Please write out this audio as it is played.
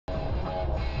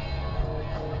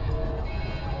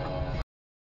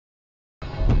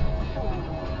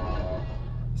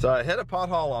So I hit a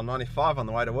pothole on 95 on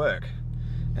the way to work,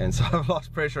 and so I've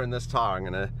lost pressure in this tyre. I'm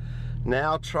going to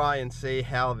now try and see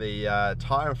how the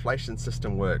tyre inflation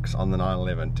system works on the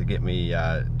 911 to get me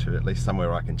to at least somewhere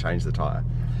where I can change the tyre.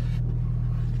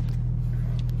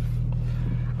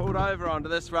 Pulled over onto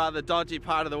this rather dodgy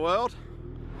part of the world.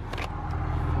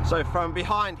 So from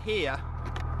behind here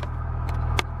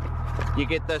you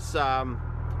get this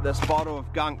this bottle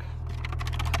of gunk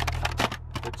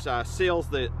which seals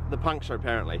the puncture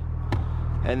apparently,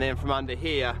 and then from under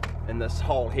here in this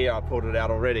hole here, I pulled it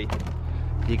out already,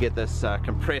 you get this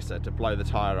compressor to blow the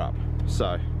tyre up.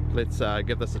 So let's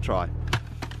give this a try.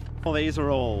 Well, these are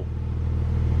all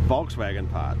Volkswagen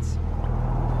parts.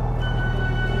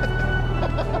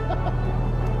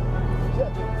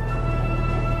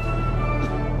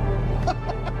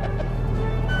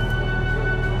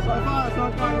 So far it's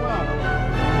not going well.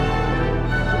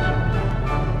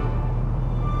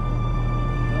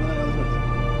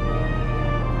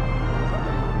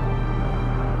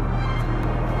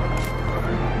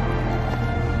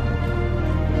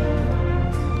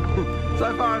 So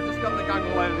far I've just got the gunk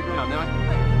all over the ground now.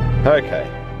 Okay,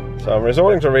 so I'm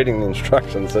resorting to reading the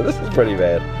instructions, so this is pretty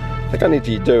bad. I think I need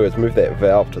to do is move that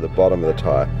valve to the bottom of the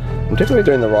tyre. I'm definitely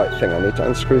doing the right thing. I need to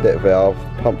unscrew that valve,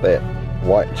 pump that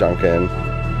white junk in,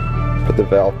 put the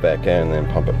valve back in, and then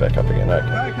pump it back up again.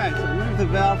 Okay, so move the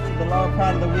valve to the lower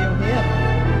part of the wheel here.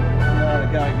 Now to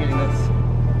go getting this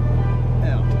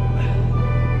out.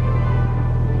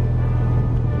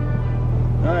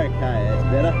 Okay, that's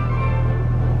better.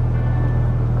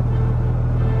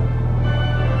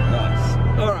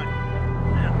 Alright,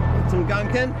 now put some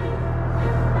gunk in.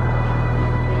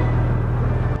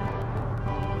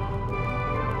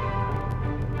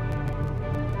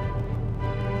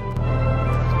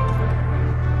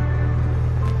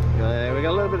 Okay, we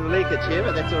got a little bit of leakage here,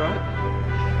 but that's alright.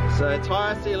 So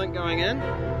tyre sealant going in.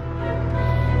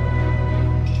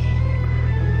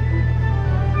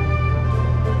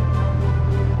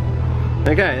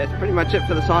 Okay, that's pretty much it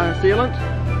for the tyre sealant.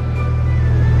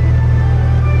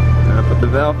 Put the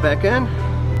valve back in.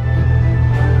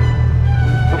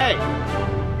 Hey,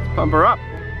 let's pump her up.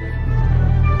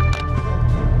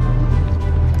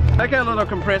 Okay, a little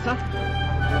compressor.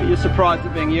 Are you surprised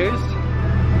at being used?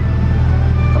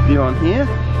 Pop you on here.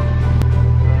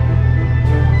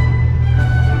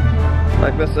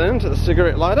 Plug this into the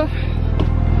cigarette lighter.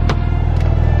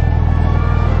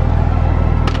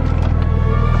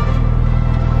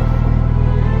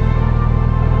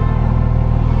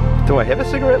 Do I have a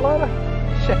cigarette lighter?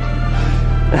 Shit.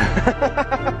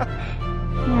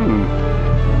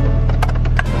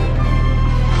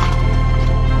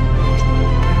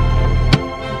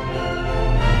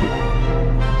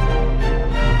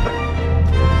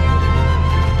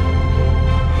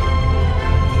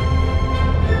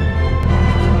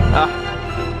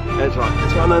 That's right.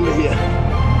 It's one under here.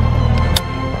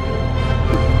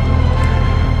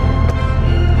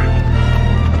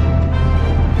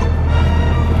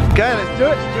 Okay, let's do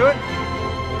it,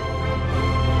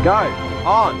 Go,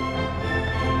 on,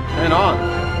 and on.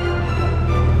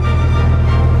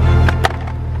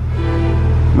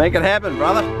 Make it happen,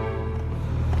 brother.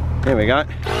 Here we go.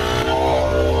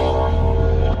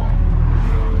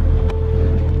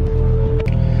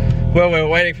 Well, we're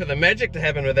waiting for the magic to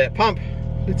happen with that pump.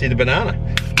 Let's eat a banana.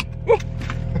 Woo.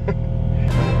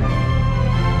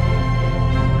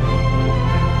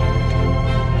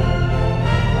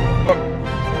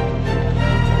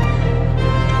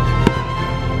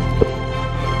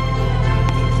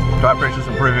 Tire pressure's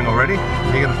improving already.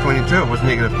 Negative 22, it was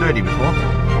negative 30 before.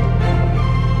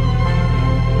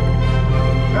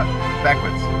 Yep,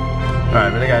 backwards.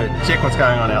 Alright, we're gonna go check what's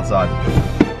going on outside.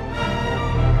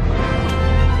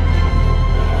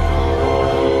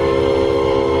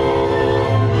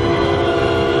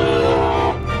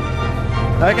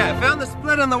 Okay, I found the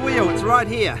split in the wheel, it's right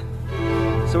here.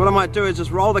 So what I might do is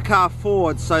just roll the car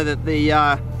forward so that the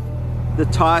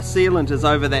tyre sealant is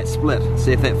over that split.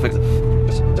 See if that fixes it.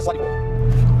 Just like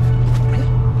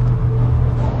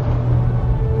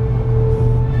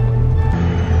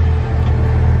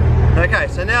okay,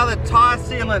 so now the tyre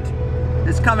sealant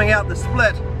is coming out the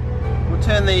split. We'll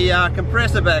turn the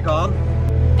compressor back on.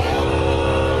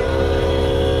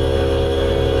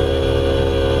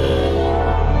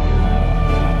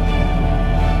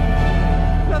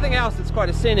 Nothing else, it's quite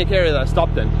a scenic area that I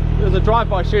stopped in. There was a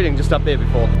drive-by shooting just up there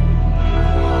before.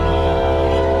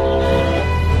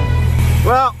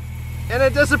 Well, in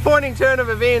a disappointing turn of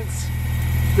events,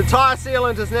 the tyre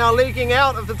sealant is now leaking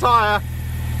out of the tyre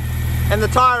and the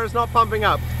tyre is not pumping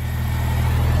up.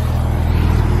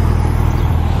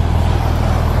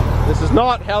 This is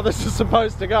not how this is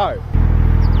supposed to go.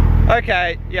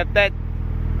 Okay, yeah,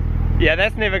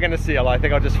 that's never going to seal. I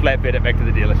think I'll just flatbed it back to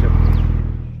the dealership.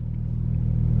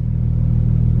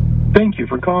 Thank you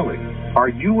for calling. Are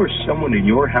you or someone in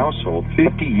your household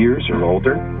 50 years or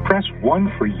older? Press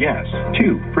 1 for yes,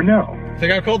 2 for no. I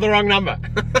think I called the wrong number.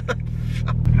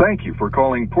 Thank you for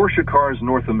calling Porsche Cars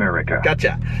North America.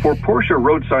 Gotcha. For Porsche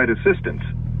roadside assistance,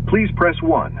 please press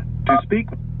 1. To speak,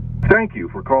 thank you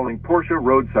for calling Porsche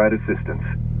roadside assistance.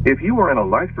 If you are in a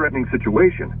life-threatening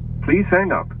situation, please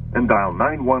hang up and dial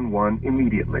 911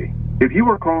 immediately. If you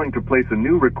are calling to place a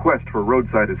new request for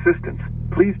roadside assistance,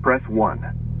 please press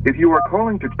 1. If you are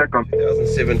calling to check on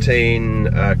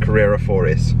 2017 Carrera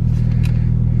 4S.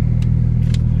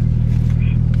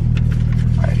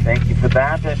 All right, thank you for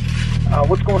that. And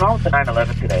what's going on with the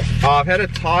 911 today? I've had a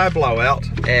tyre blowout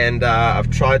and I've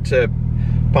tried to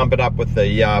pump it up with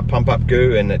the pump up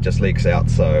goo and it just leaks out,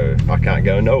 so I can't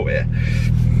go nowhere.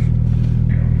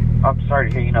 I'm sorry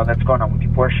to hear, that's going on with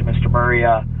your Porsche, Mr. Murray.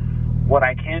 What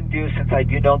I can do, since I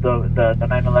do know the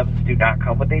 911s do not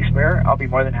come with a spare, I'll be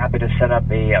more than happy to set up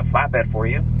a flatbed for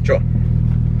you. Sure.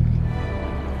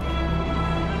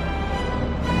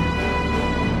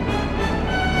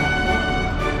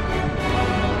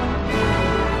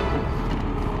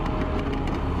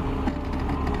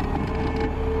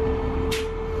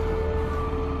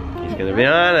 He's gonna be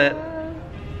on it.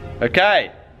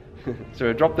 Okay. So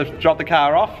we drop the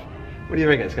car off. What do you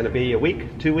reckon? It's going to be a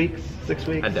week, 2 weeks, 6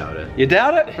 weeks? I doubt it. You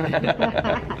doubt it?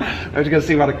 I'm just going to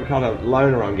see what kind of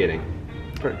loaner I'm getting.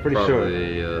 Pretty sure.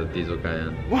 Probably diesel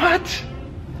Cayenne. What?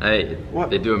 Hey, what?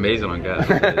 They do amazing on gas.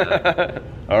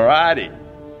 Alrighty.